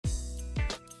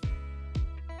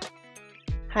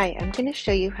Hi, I'm going to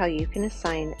show you how you can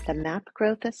assign the MAP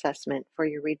growth assessment for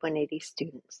your Read 180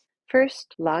 students.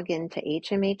 First, log in to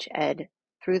HMH Ed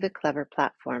through the Clever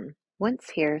platform. Once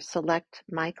here, select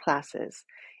My Classes.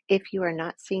 If you are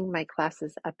not seeing My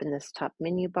Classes up in this top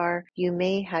menu bar, you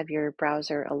may have your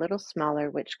browser a little smaller,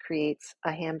 which creates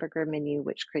a hamburger menu,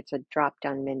 which creates a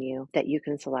drop-down menu that you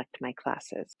can select My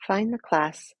Classes. Find the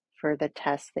class for the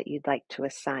test that you'd like to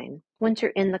assign. Once you're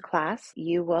in the class,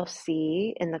 you will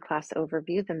see in the class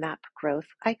overview the MAP growth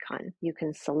icon. You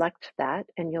can select that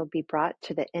and you'll be brought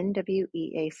to the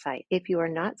NWEA site. If you are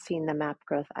not seeing the MAP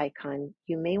growth icon,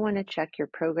 you may want to check your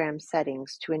program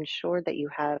settings to ensure that you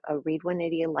have a Read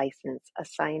 180 license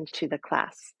assigned to the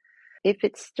class. If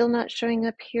it's still not showing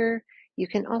up here, you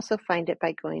can also find it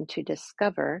by going to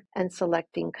Discover and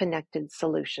selecting Connected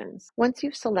Solutions. Once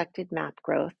you've selected Map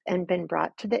Growth and been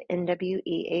brought to the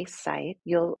NWEA site,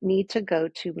 you'll need to go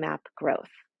to Map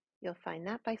Growth. You'll find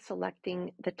that by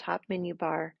selecting the top menu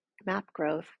bar, Map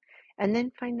Growth, and then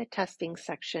find the Testing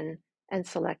section and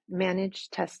select Manage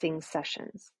Testing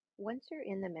Sessions. Once you're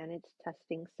in the Manage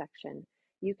Testing section,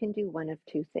 you can do one of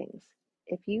two things.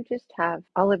 If you just have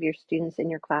all of your students in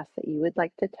your class that you would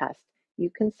like to test, you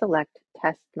can select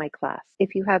Test My Class.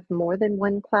 If you have more than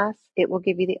one class, it will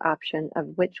give you the option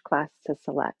of which class to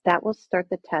select. That will start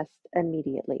the test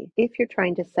immediately. If you're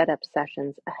trying to set up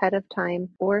sessions ahead of time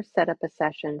or set up a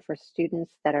session for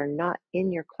students that are not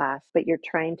in your class, but you're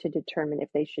trying to determine if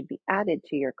they should be added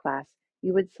to your class,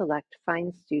 you would select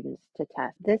Find Students to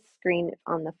Test. This screen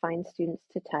on the Find Students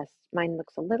to Test, mine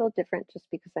looks a little different just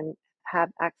because I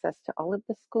have access to all of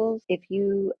the schools. If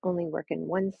you only work in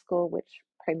one school, which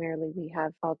primarily we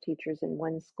have all teachers in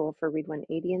one school for Read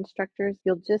 180 instructors,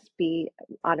 you'll just be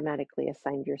automatically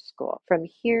assigned your school. From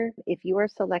here, if you are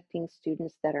selecting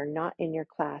students that are not in your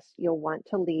class, you'll want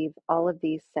to leave all of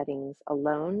these settings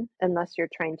alone unless you're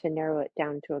trying to narrow it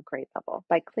down to a grade level.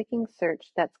 By clicking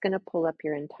search, that's going to pull up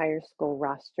your entire school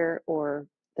roster or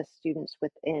the students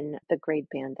within the grade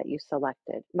band that you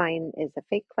selected. Mine is a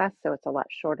fake class, so it's a lot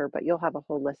shorter, but you'll have a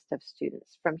whole list of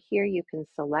students. From here, you can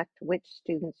select which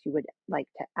students you would like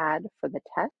to add for the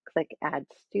test. Click Add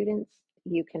Students.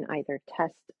 You can either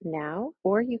test now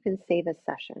or you can save a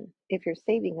session. If you're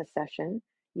saving a session,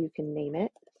 you can name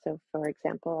it. So for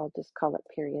example, I'll just call it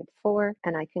period 4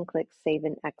 and I can click save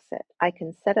and exit. I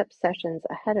can set up sessions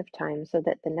ahead of time so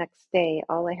that the next day,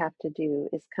 all I have to do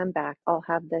is come back. I'll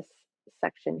have this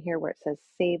section here where it says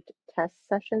saved test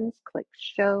sessions, click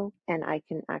show, and I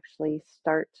can actually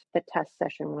start the test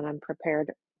session when I'm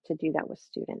prepared to do that with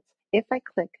students. If I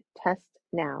click test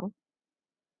now,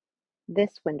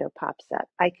 this window pops up.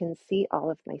 I can see all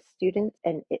of my students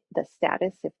and the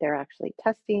status if they're actually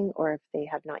testing or if they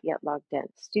have not yet logged in.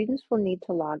 Students will need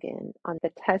to log in on the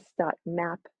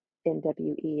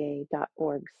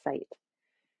test.mapnwea.org site.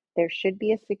 There should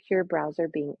be a secure browser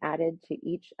being added to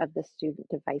each of the student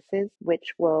devices,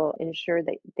 which will ensure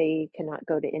that they cannot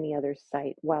go to any other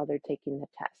site while they're taking the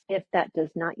test. If that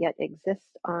does not yet exist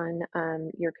on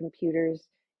your computers,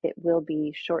 it will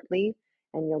be shortly,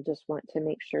 and you'll just want to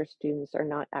make sure students are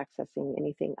not accessing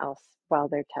anything else while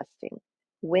they're testing.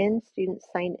 When students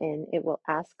sign in, it will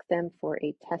ask them for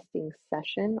a testing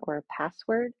session or a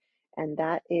password, and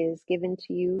that is given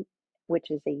to you, which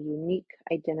is a unique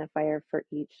identifier for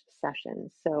each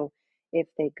session. So if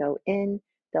they go in,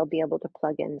 they'll be able to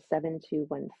plug in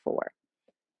 7214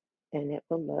 and it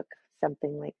will look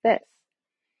something like this.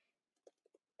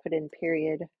 Put in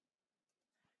period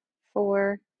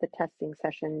 4, the testing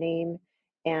session name,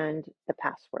 and the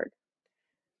password.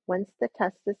 Once the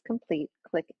test is complete,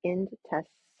 click End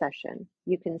Test Session.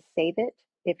 You can save it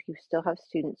if you still have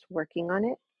students working on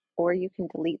it, or you can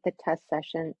delete the test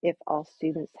session if all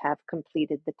students have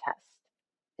completed the test.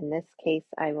 In this case,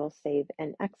 I will save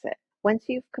and exit. Once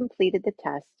you've completed the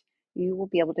test, you will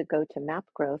be able to go to Map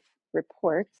Growth,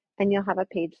 Reports, and you'll have a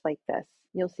page like this.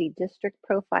 You'll see district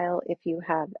profile if you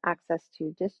have access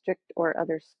to district or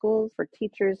other schools. For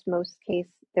teachers, most case,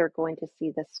 they're going to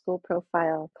see the school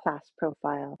profile, class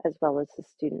profile, as well as the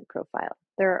student profile.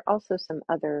 There are also some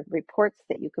other reports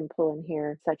that you can pull in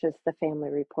here, such as the family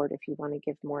report if you want to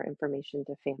give more information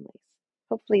to families.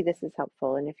 Hopefully this is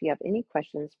helpful, and if you have any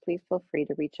questions, please feel free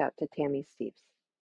to reach out to Tammy Steeves.